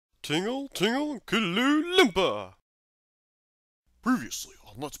Tingle, Tingle, Kulu, Limpa! Previously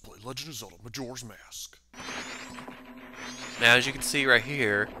on Let's Play Legend of Zelda Majora's Mask. Now, as you can see right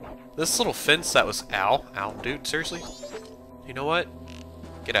here, this little fence that was... Ow. Ow, dude, seriously? You know what?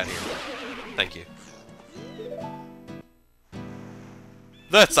 Get out of here. Thank you.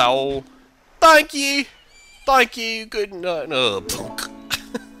 That's all. Thank you! Thank you, good night. Punk.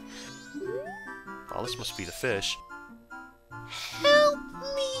 Oh, this must be the fish. Help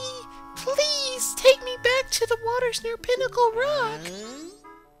me! Please take me back to the waters near Pinnacle Rock!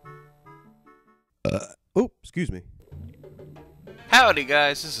 Oh, excuse me. Howdy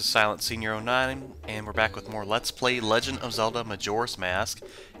guys, this is Silent Senior 09, and we're back with more Let's Play Legend of Zelda Majora's Mask.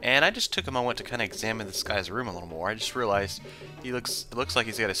 And I just took a moment to kind of examine this guy's room a little more. I just realized it looks like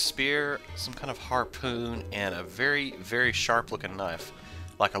he's got a spear, some kind of harpoon, and a very, very sharp looking knife.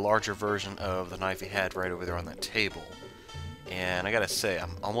 Like a larger version of the knife he had right over there on that table. And I gotta say,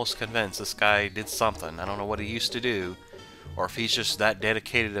 I'm almost convinced this guy did something. I don't know what he used to do, or if he's just that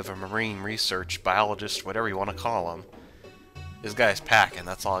dedicated of a marine research biologist, whatever you want to call him. This guy's packing,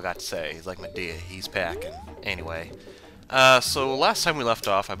 that's all I got to say. He's like Medea, he's packing. Anyway, so last time we left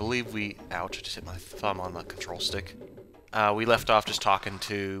off, I believe we... Ouch, I just hit my thumb on the control stick. We left off just talking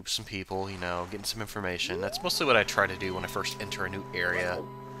to some people, you know, getting some information. That's mostly what I try to do when I first enter a new area.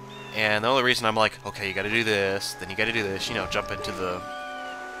 And the only reason I'm like, okay, you gotta do this, then you gotta do this, you know, jump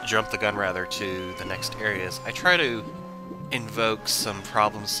the gun rather to the next areas. I try to invoke some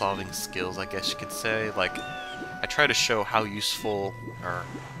problem-solving skills, I guess you could say. Like, I try to show how useful, or,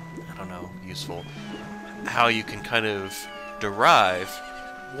 I don't know, useful, how you can kind of derive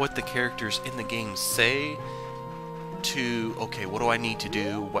what the characters in the game say to, okay, what do I need to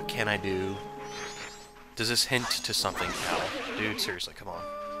do? What can I do? Does this hint to something? Ow. Dude, seriously, come on.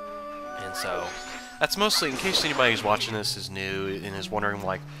 And so, that's mostly, in case anybody who's watching this is new and is wondering,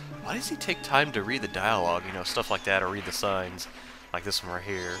 like, why does he take time to read the dialogue, you know, stuff like that, or read the signs, like this one right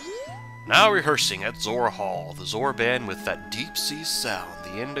here. Now rehearsing at Zora Hall, the Zora band with that deep-sea sound,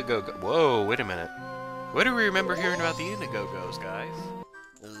 the Indigo-Gos. Whoa, wait a minute. What do we remember hearing about the Indigo-Gos, guys?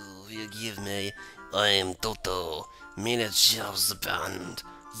 Oh, forgive me. I am Toto, manager of the band,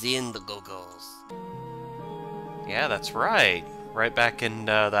 the Indigo-Gos. Yeah, that's right. Right back in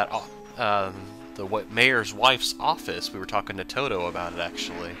the mayor's wife's office, we were talking to Toto about it,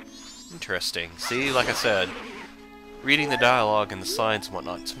 actually. Interesting. See, like I said, reading the dialogue and the signs and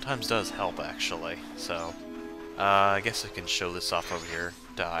whatnot sometimes does help, actually. So, I guess I can show this off over here.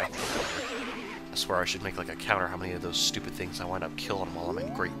 Die. I swear I should make like a counter how many of those stupid things I wind up killing while I'm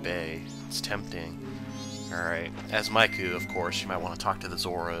in Great Bay. It's tempting. Alright. As Maiku, of course, you might want to talk to the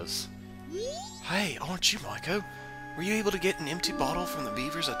Zoras. Hey, aren't you Maiku? Were you able to get an empty bottle from the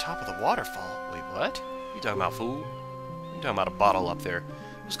beavers at top of the waterfall? Wait, what? You talking about, fool? You talking about a bottle up there?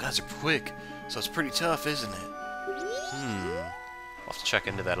 Those guys are quick, so it's pretty tough, isn't it? I'll have to check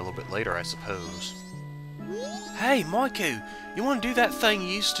into that a little bit later, I suppose. Hey, Maiku! You want to do that thing you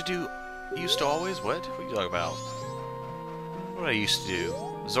used to do... You used to always? What? What are you talking about? What I used to do?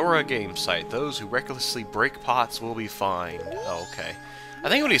 Zora game site. Those who recklessly break pots will be fined. Oh, okay. I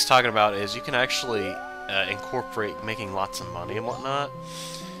think what he's talking about is you can actually incorporate making lots of money and whatnot.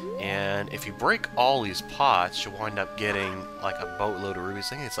 And if you break all these pots, you'll wind up getting like a boatload of rubies.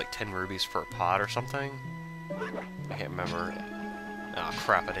 I think it's like 10 rubies per pot or something. I can't remember. Oh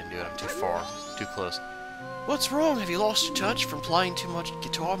crap, I didn't do it. I'm too far. Too close. What's wrong? Have you lost your touch from playing too much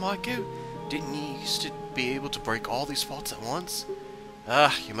guitar, Maiku? Didn't you used to be able to break all these pots at once?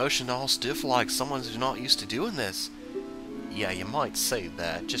 Your motion all stiff like someone who's not used to doing this. Yeah, you might say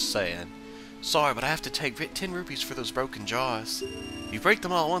that. Just saying. Sorry, but I have to take 10 rupees for those broken jars. If you break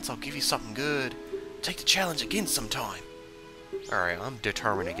them all at once, I'll give you something good. Take the challenge again sometime. Alright, I'm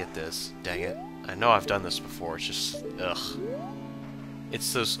determined to get this. Dang it. I know I've done this before, it's just... ugh.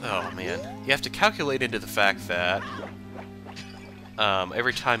 It's those... oh man. You have to calculate into the fact that...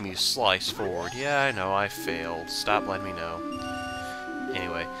 every time you slice forward... Yeah, I know, I failed. Stop letting me know.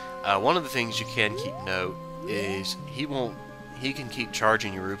 Anyway, one of the things you can keep note is he can keep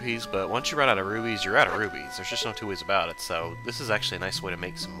charging you rupees, but once you run out of rubies, you're out of rubies. There's just no two ways about it, so this is actually a nice way to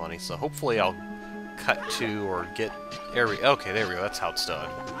make some money. So hopefully I'll cut to or get every... okay, there we go, that's how it's done.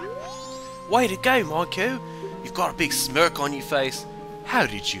 Way to go, Maiku! You've got a big smirk on your face. How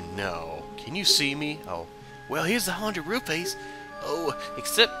did you know? Can you see me? Oh, well, here's the 100 rupees. Oh,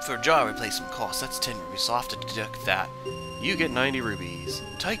 except for jar replacement cost, that's 10 rupees, so I'll have to deduct that. You get 90 rubies.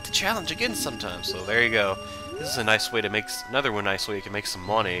 Take the challenge again sometime. So there you go. This is a nice way to make... another one nice way you can make some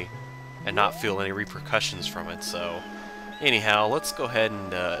money and not feel any repercussions from it. So, anyhow, let's go ahead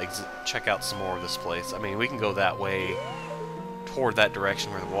and check out some more of this place. I mean, we can go that way toward that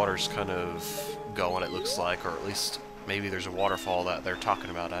direction where the water's kind of going, it looks like, or at least maybe there's a waterfall that they're talking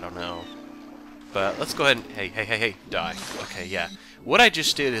about, I don't know. But let's go ahead and... Hey, die. Okay, yeah. What I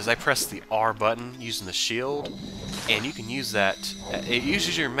just did is I pressed the R button using the shield, and you can use that... It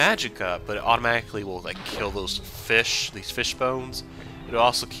uses your magic up, but it automatically will, like, kill those fish, these fish bones. It'll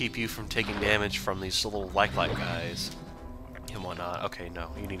also keep you from taking damage from these little lifelike guys and whatnot. Okay,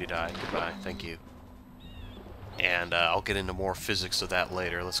 no, you need to die. Goodbye, thank you. And I'll get into more physics of that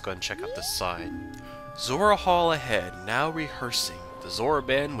later. Let's go ahead and check out this sign. Zora Hall ahead, now rehearsing. The Zora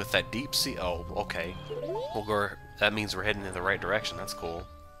band with that deep sea... Oh, okay. We'll go... That means we're heading in the right direction. That's cool.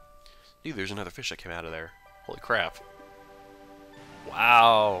 Dude, there's another fish that came out of there. Holy crap.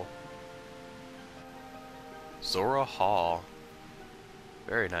 Wow. Zora Hall.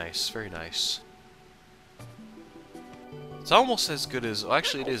 Very nice, very nice. It's almost as good as... Well,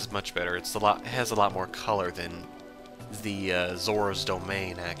 actually, it is much better. It's a lot. It has a lot more color than the Zora's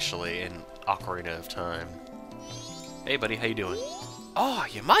Domain, actually, in Ocarina of Time. Hey, buddy, how you doing? Oh,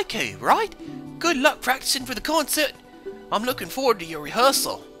 you're Mikey, right? Good luck practicing for the concert. I'm looking forward to your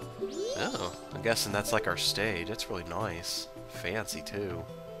rehearsal. Oh, I'm guessing that's like our stage. That's really nice. Fancy, too.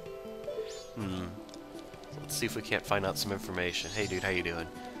 Let's see if we can't find out some information. Hey, dude, how you doing?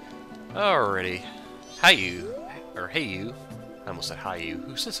 Alrighty. Hi, you. Or hey, you. I almost said hi, you.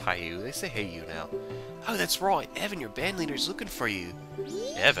 Who says hi, you? They say hey, you now. Oh, that's right. Evan, your band leader's looking for you.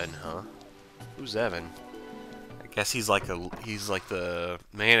 Evan, huh? Who's Evan? I guess he's like the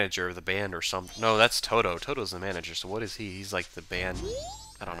manager of the band or something. No, that's Toto. Toto's the manager. So what is he? He's like the band,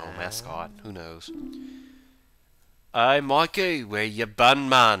 I don't know, mascot. Who knows? Hi, Mikey. Where you been,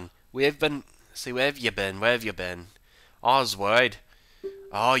 man? We've been... See, where have you been? Where have you been? I was worried.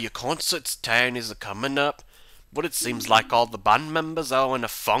 Oh, your concert's town is coming up. But it seems like all the band members are in a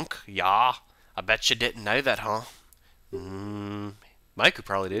funk. Yeah. I bet you didn't know that, huh? Mike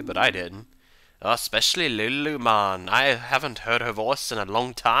probably did, but I didn't. Oh, especially Lulu, man. I haven't heard her voice in a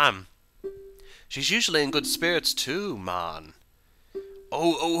long time. She's usually in good spirits too, man.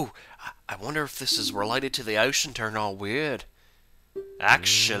 Oh, I wonder if this is related to the ocean turning all weird.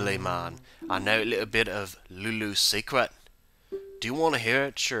 Actually, man, I know a little bit of Lulu's secret. Do you want to hear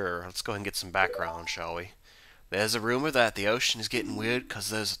it? Sure, let's go ahead and get some background, shall we? There's a rumor that the ocean is getting weird because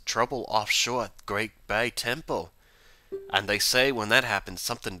there's trouble offshore at Great Bay Temple. And they say when that happens,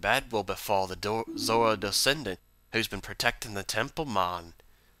 something bad will befall the Zora descendant who's been protecting the temple, man.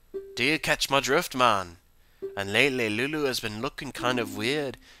 Do you catch my drift, man? And lately, Lulu has been looking kind of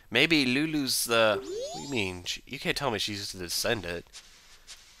weird. Maybe Lulu's the... What do you mean? You can't tell me she's the descendant.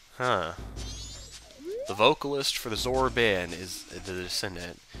 Huh. The vocalist for the Zora band is the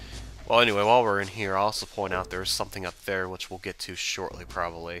descendant. Well, anyway, while we're in here, I'll also point out there's something up there which we'll get to shortly,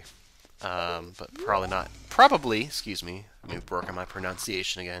 probably. But probably not. Probably, excuse me. Let me work on my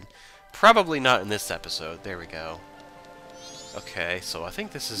pronunciation again. Probably not in this episode. There we go. Okay, so I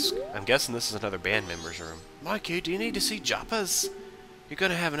think this is... I'm guessing this is another band member's room. Mikey, do you need to see Japas? You're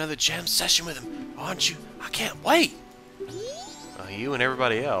gonna have another jam session with him, aren't you? I can't wait! You and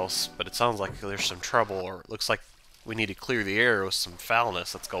everybody else, but it sounds like there's some trouble, or it looks like we need to clear the air with some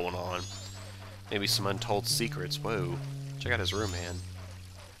foulness that's going on. Maybe some untold secrets. Whoa. Check out his room, man.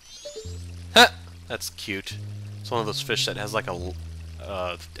 Huh! That's cute. It's one of those fish that has like a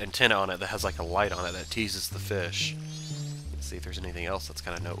antenna on it that has like a light on it that teases the fish. Let's see if there's anything else that's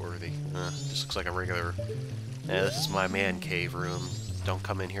kind of noteworthy. Just looks like a regular... Yeah, this is my man cave room. Don't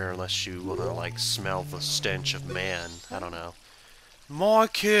come in here unless you want to, like, smell the stench of man. I don't know.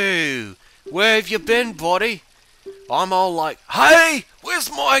 Mikey! Where have you been, buddy? I'm all like, hey! Where's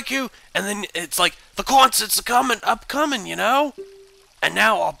Mikey? And then it's like, the concerts are upcoming, you know? And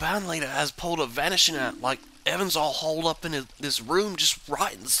now our band leader has pulled a vanishing act, like, Evan's all holed up in this room just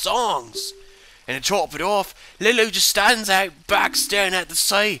writing songs. And to top it off, Lulu just stands out back staring at the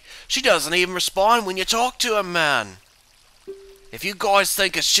sea. She doesn't even respond when you talk to her, man. If you guys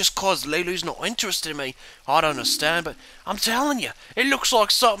think it's just cause Lulu's not interested in me, I don't understand, but I'm telling you, it looks like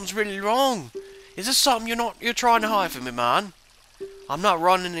something's really wrong. Is this something you're trying to hide from me, man? I'm not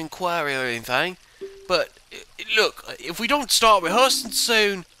running an inquiry or anything, but look, if we don't start rehearsing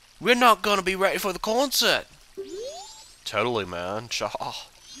soon, we're not gonna be ready for the concert. Totally, man.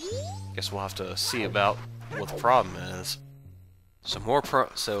 Guess we'll have to see about what the problem is.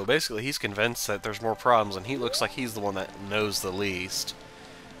 So basically he's convinced that there's more problems, and he looks like he's the one that knows the least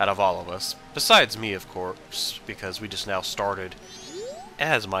out of all of us. Besides me, of course, because we just now started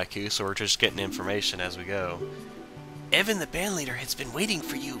as Mikey, so we're just getting information as we go. Evan, the band leader, has been waiting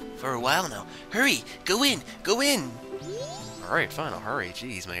for you for a while now. Hurry, go in, go in. Alright, fine, I'll hurry.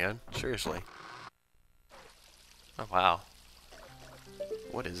 Jeez, man. Seriously. Oh, wow.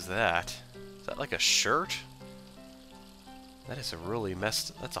 What is that? Is that like a shirt? That is a really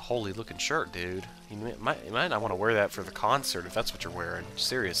that's a holy looking shirt, dude. You might not want to wear that for the concert if that's what you're wearing.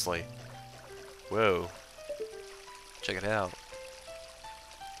 Seriously. Whoa. Check it out.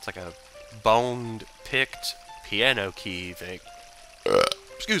 It's like a boned picked piano key thing.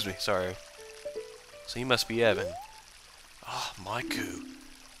 Excuse me, sorry. So you must be Evan. Ah, Maiku.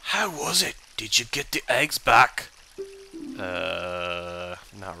 How was it? Did you get the eggs back?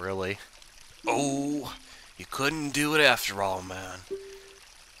 Not really. Oh, you couldn't do it after all, man.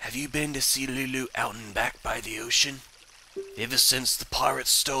 Have you been to see Lulu out and back by the ocean? Ever since the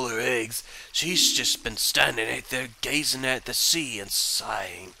pirates stole her eggs, she's just been standing out there gazing at the sea and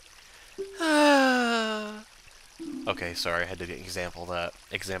sighing. Ah. Okay, sorry, I had to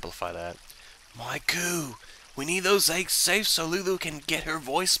exemplify that. Maiku, we need those eggs safe so Lulu can get her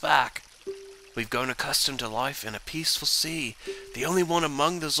voice back. We've grown accustomed to life in a peaceful sea, the only one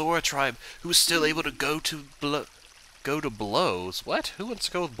among the Zora tribe who is still able to go to blows? What? Who wants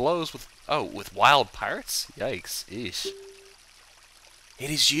to go with blows with... Oh, with wild pirates? Yikes. Eesh. It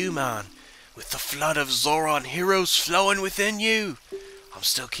is you, man, with the flood of Zoran heroes flowing within you. I'm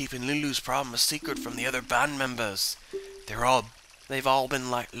still keeping Lulu's problem a secret from the other band members. They've all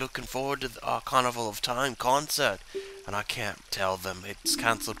been like looking forward to our Carnival of Time concert, and I can't tell them it's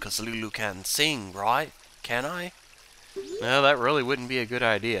cancelled because Lulu can't sing, right? Can I? No, that really wouldn't be a good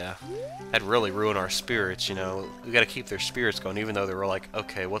idea. That'd really ruin our spirits, you know. We gotta keep their spirits going, even though they were like,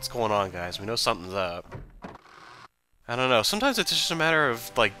 okay, what's going on, guys? We know something's up. I don't know. Sometimes it's just a matter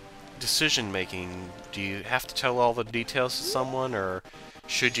of, like, decision-making. Do you have to tell all the details to someone, or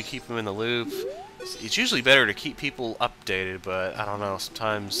should you keep them in the loop? It's usually better to keep people updated, but I don't know.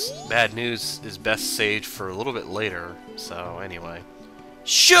 Sometimes bad news is best saved for a little bit later. So, anyway.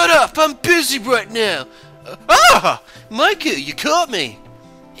 Shut up! I'm busy right now! Maiku, you caught me!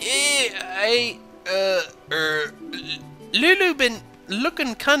 Lulu been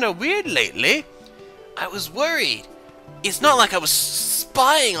looking kinda weird lately. I was worried. It's not like I was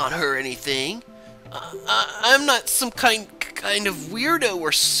spying on her or anything. I'm not some kind of weirdo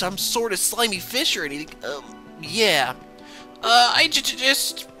or some sort of slimy fish or anything. Yeah. I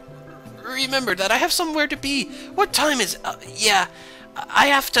just remembered that I have somewhere to be. What time is yeah. I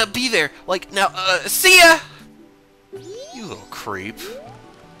have to be there. Like, now, see ya! You little creep.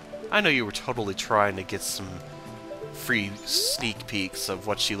 I know you were totally trying to get some free sneak peeks of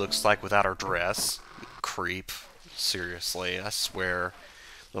what she looks like without her dress. You creep. Seriously, I swear.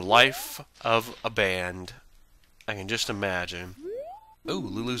 The life of a band. I can just imagine. Ooh,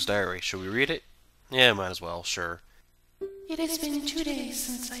 Lulu's diary. Should we read it? Yeah, might as well, sure. It has been 2 days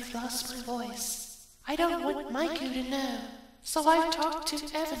since I've lost my voice. I don't want Maiku to know, so I've talked to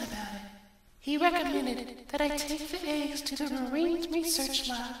Evan about it. He recommended that I take the eggs to the Marine Research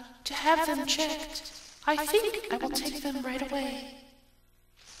Lab to have them checked. I think I will take them right away.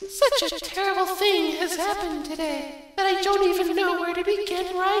 Such a terrible thing has happened today that I don't even know where to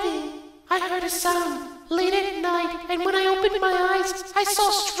begin writing. I heard a sound late at night, and when I opened my eyes, I saw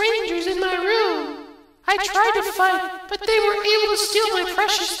strangers in my room. I tried to fight, but they were able to steal my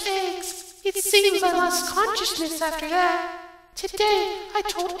precious eggs. It seems I lost consciousness after that. Today, I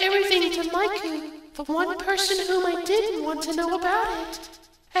told everything to Maiku, the one person whom I didn't want to know about it.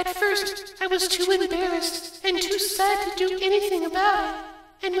 At first, I was too embarrassed and too sad to do anything about it.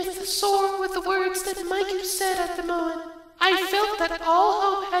 And with the words that Maiku said at the moment, I felt that all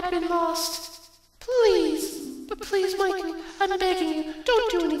hope had been lost. Please, but please, Maiku, I'm begging you,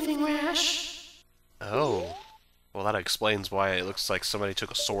 don't do anything rash. Oh. Well, that explains why it looks like somebody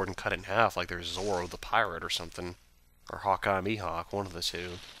took a sword and cut it in half, like there's Zoro the pirate or something. Or Hawkeye Mihawk, one of the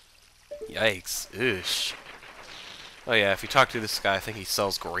two. Yikes. Oosh. Oh yeah, if you talk to this guy, I think he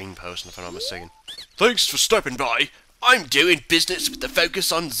sells green potion, if I'm not mistaken. Thanks for stopping by. I'm doing business with the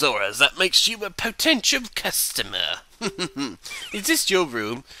focus on Zoras. That makes you a potential customer. Is this your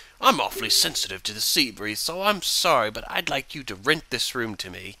room? I'm awfully sensitive to the sea breeze, so I'm sorry, but I'd like you to rent this room to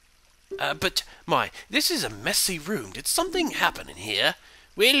me. But, this is a messy room. Did something happen in here?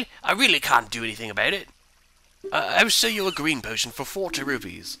 Well, I really can't do anything about it. I will sell you a green potion for 40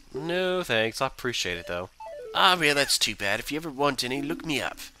 rupees. No, thanks. I appreciate it, though. Ah, well, that's too bad. If you ever want any, look me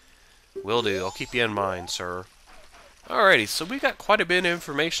up. Will do. I'll keep you in mind, sir. Alrighty, so we got quite a bit of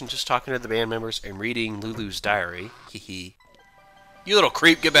information just talking to the band members and reading Lulu's diary. Hehe. You little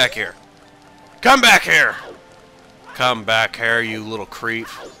creep, get back here. Come back here! Come back here, you little creep.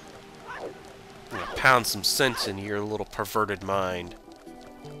 I'm gonna pound some sense into your little perverted mind.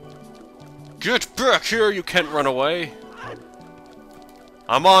 Get back here, you can't run away.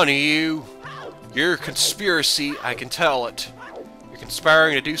 I'm on to you. Your conspiracy, I can tell it. Your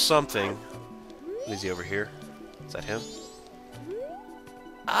conspiring to do something. Is he over here? Is that him?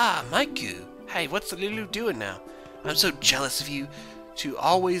 Ah, Maiku. Hey, what's Lulu doing now? I'm so jealous of you to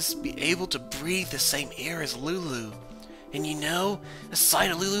always be able to breathe the same air as Lulu. And you know a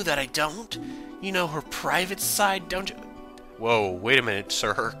side of Lulu that I don't? You know her private side, don't you? Whoa, wait a minute,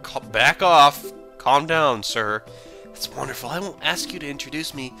 sir. Back off. Calm down, sir. That's wonderful. I won't ask you to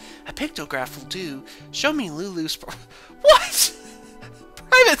introduce me. A pictograph will do. Show me Lulu's What?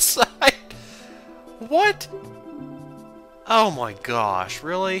 Private side? What? Oh my gosh,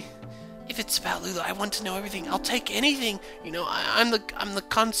 really? If it's about Lulu, I want to know everything. I'll take anything. You know, I'm the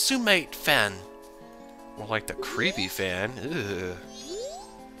consummate fan. More like the creepy fan. Ugh.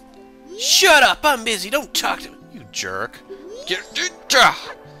 Shut up! I'm busy. Don't talk to me. You jerk.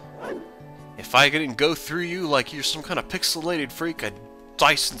 If I didn't go through you like you're some kind of pixelated freak, I'd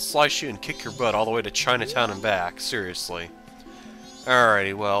dice and slice you and kick your butt all the way to Chinatown and back. Seriously.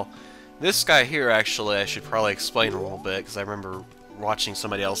 Alrighty, well, this guy here, actually, I should probably explain a little bit, because I remember watching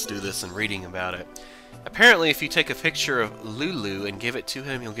somebody else do this and reading about it. Apparently, if you take a picture of Lulu and give it to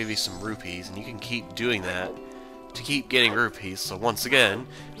him, he'll give you some rupees, and you can keep doing that to keep getting rupees. So once again,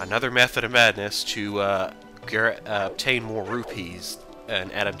 another method of madness to obtain more rupees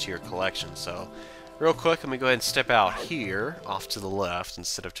and add them to your collection. So, real quick, let me go ahead and step out here, off to the left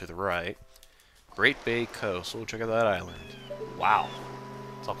instead of to the right. Great Bay Coast. We'll check out that island. Wow.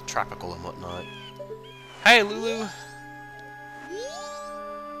 It's all tropical and whatnot. Hey, Lulu!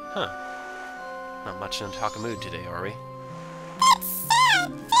 Huh. Not much in a talking mood today, are we? That's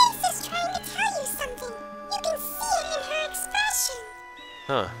sad! Face is trying to tell you something. You can see it in her expression.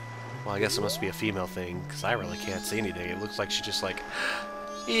 Huh. Well, I guess it must be a female thing, because I really can't see anything. It looks like she's just like,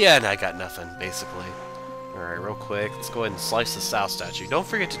 yeah, and I got nothing, basically. Alright, real quick, let's go ahead and slice the Owl statue. Don't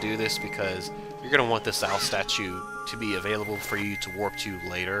forget to do this, because you're going to want this Owl statue to be available for you to warp to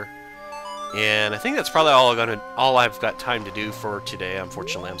later. And I think that's probably all I've got time to do for today.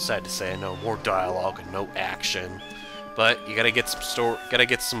 Unfortunately, I'm sad to say, I know more dialogue and no action, but you gotta get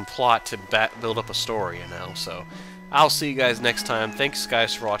some plot to build up a story, you know. So I'll see you guys next time. Thanks,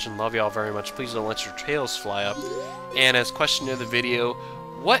 guys, for watching. Love y'all very much. Please don't let your tails fly up. And as question of the video,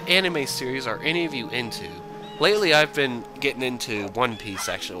 what anime series are any of you into? Lately, I've been getting into One Piece.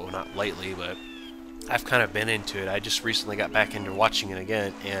 Actually, well, not lately, but I've kind of been into it. I just recently got back into watching it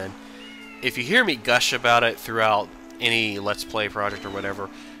again, and if you hear me gush about it throughout any Let's Play project or whatever,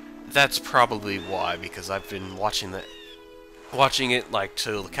 that's probably why, because I've been watching it like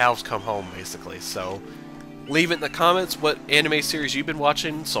till the cows come home, basically. So leave it in the comments what anime series you've been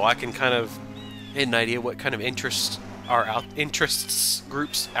watching, so I can kind of get an idea what kind of interests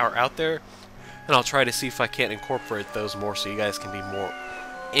groups are out there, and I'll try to see if I can't incorporate those more, so you guys can be more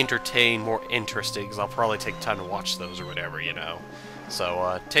entertained, more interested, because I'll probably take time to watch those or whatever, you know.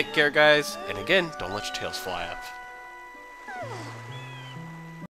 So, take care, guys, and again, don't let your tails fly up.